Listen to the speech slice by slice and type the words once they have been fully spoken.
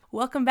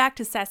Welcome back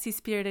to Sassy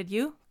Spirited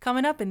You.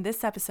 Coming up in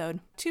this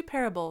episode, 2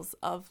 parables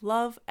of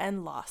love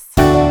and loss.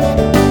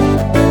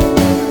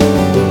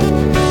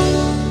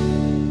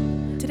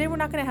 Today we're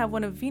not going to have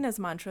one of Vina's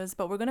mantras,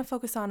 but we're going to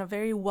focus on a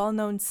very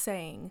well-known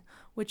saying,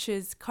 which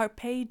is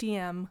Carpe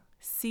Diem,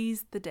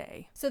 seize the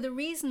day. So the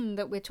reason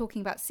that we're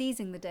talking about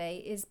seizing the day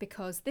is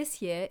because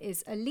this year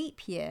is a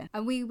leap year,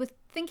 and we were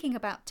thinking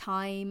about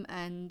time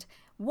and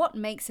what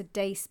makes a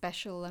day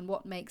special and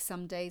what makes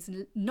some days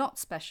not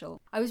special.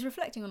 I was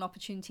reflecting on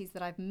opportunities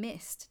that I've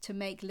missed to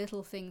make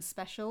little things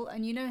special.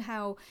 And you know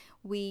how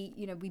we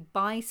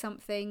buy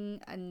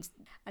something and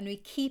we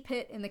keep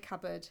it in the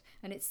cupboard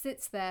and it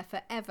sits there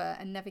forever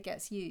and never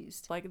gets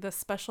used. Like the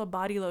special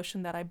body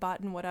lotion that I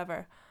bought and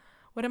whatever.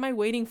 What am I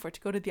waiting for? To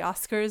go to the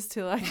Oscars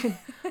to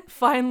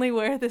finally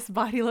wear this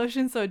body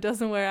lotion so it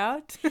doesn't wear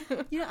out?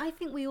 I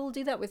think we all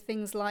do that with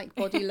things like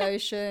body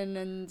lotion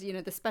and,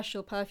 the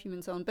special perfume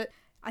and so on. But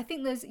I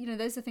think those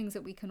are things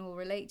that we can all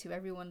relate to.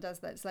 Everyone does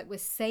that. It's like we're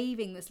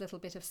saving this little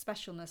bit of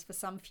specialness for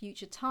some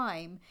future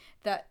time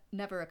that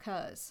never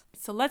occurs.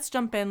 So let's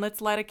jump in. Let's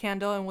light a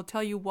candle and we'll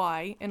tell you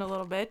why in a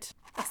little bit.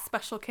 A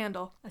special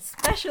candle. A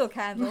special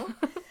candle?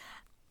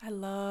 I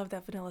love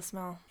that vanilla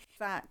smell.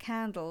 That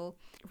candle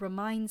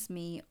reminds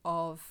me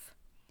of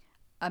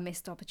a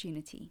missed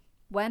opportunity.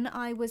 When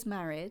I was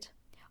married,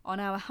 on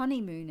our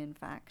honeymoon in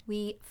fact,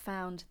 we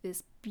found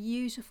this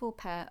beautiful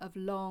pair of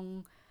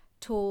long,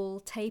 tall,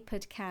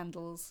 tapered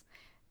candles.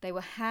 They were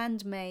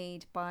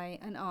handmade by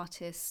an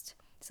artist,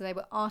 so they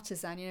were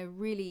artisan,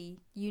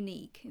 really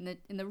unique.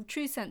 In the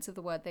true sense of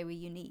the word, they were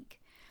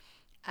unique.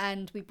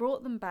 And we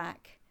brought them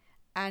back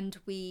and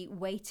we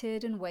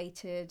waited and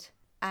waited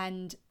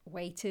and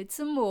waited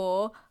some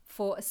more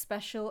for a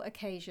special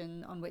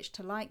occasion on which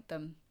to light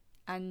them.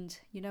 And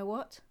you know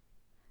what?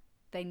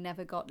 They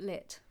never got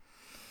lit.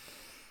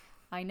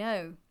 I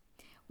know.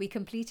 We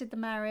completed the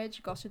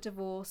marriage, got a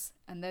divorce,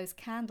 and those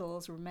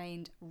candles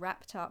remained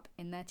wrapped up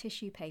in their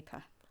tissue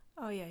paper.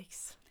 Oh,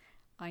 yikes.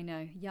 I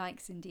know.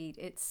 Yikes indeed.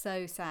 It's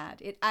so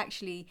sad.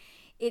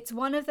 It's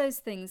one of those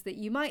things that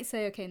you might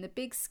say, okay, in the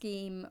big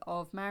scheme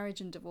of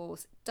marriage and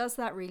divorce, does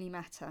that really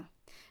matter?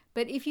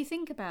 But if you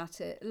think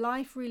about it,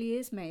 life really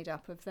is made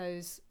up of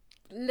those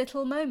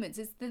little moments.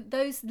 It's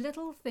those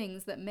little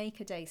things that make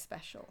a day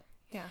special.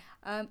 Yeah.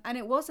 And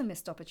it was a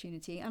missed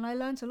opportunity, and I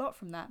learned a lot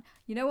from that.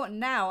 You know what?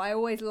 Now I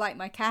always light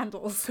my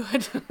candles.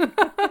 Good.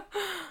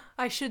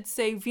 I should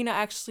say Vina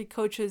actually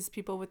coaches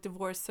people with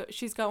divorce. So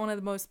she's got one of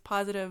the most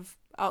positive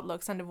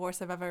outlooks on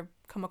divorce I've ever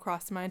come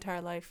across in my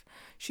entire life.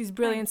 She's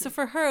brilliant. So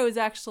for her, it was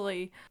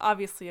actually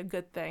obviously a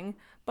good thing.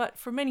 But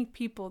for many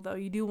people, though,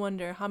 you do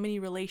wonder how many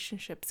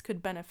relationships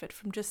could benefit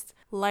from just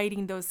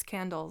lighting those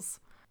candles,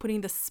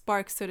 putting the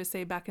spark, so to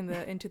say, back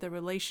into the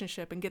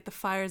relationship and get the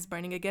fires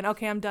burning again.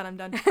 Okay, I'm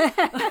done.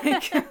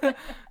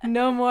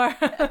 No more.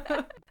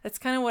 That's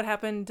kind of what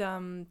happened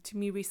to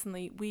me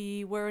recently.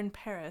 We were in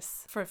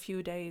Paris for a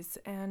few days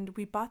and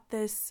we bought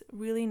this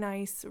really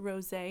nice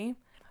rosé.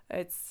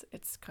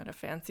 It's kind of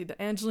fancy,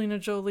 the Angelina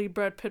Jolie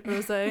Brad Pitt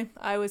rosé.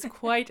 I was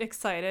quite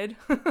excited.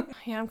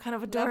 Yeah, I'm kind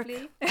of a dork.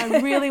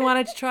 I really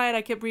wanted to try it.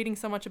 I kept reading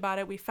so much about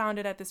it. We found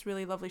it at this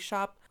really lovely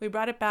shop. We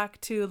brought it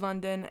back to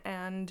London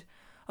and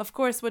of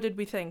course, what did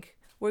we think?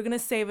 We're going to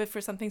save it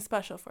for something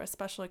special, for a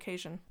special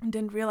occasion. And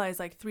didn't realize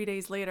 3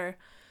 days later,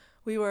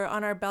 we were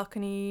on our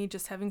balcony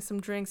just having some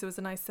drinks. It was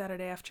a nice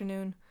Saturday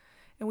afternoon.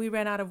 And we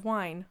ran out of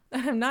wine.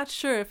 And I'm not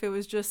sure if it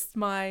was just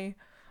my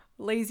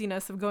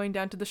laziness of going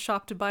down to the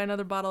shop to buy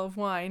another bottle of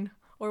wine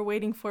or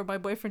waiting for my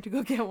boyfriend to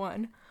go get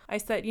one. I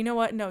said, you know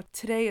what? No,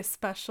 today is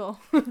special.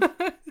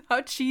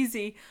 How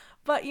cheesy.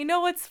 But you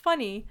know what's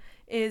funny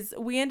is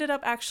we ended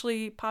up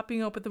actually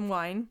popping open the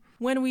wine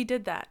when we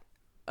did that.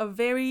 A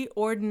very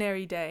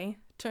ordinary day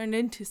turned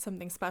into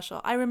something special.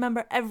 I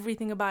remember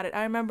everything about it.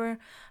 I remember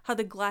how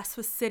the glass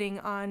was sitting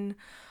on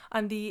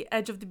the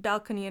edge of the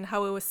balcony and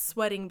how it was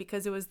sweating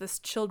because it was this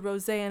chilled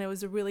rosé and it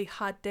was a really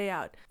hot day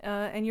out.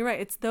 And you're right,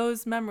 it's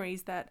those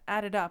memories that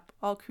added up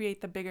all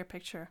create the bigger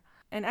picture.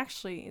 And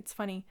actually, it's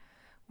funny,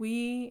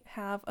 we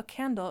have a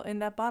candle in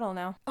that bottle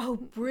now. Oh,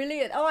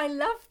 brilliant. Oh, I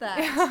love that.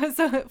 Yeah,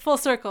 so full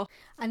circle.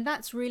 And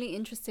that's really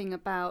interesting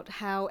about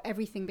how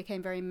everything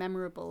became very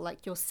memorable.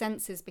 Like your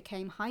senses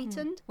became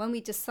heightened. When we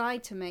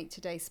decide to make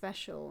today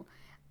special,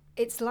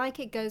 it's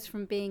like it goes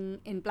from being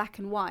in black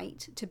and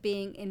white to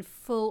being in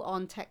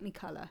full-on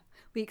Technicolor.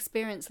 We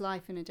experience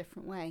life in a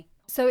different way.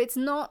 So it's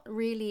not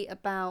really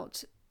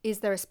about, is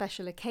there a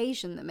special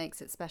occasion that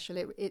makes it special?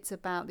 It's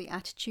about the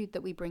attitude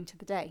that we bring to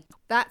the day.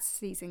 That's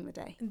seizing the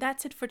day.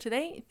 That's it for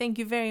today. Thank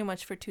you very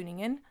much for tuning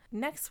in.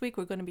 Next week,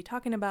 we're going to be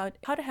talking about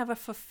how to have a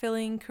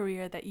fulfilling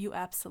career that you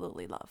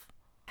absolutely love.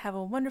 Have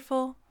a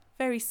wonderful,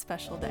 very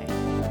special day.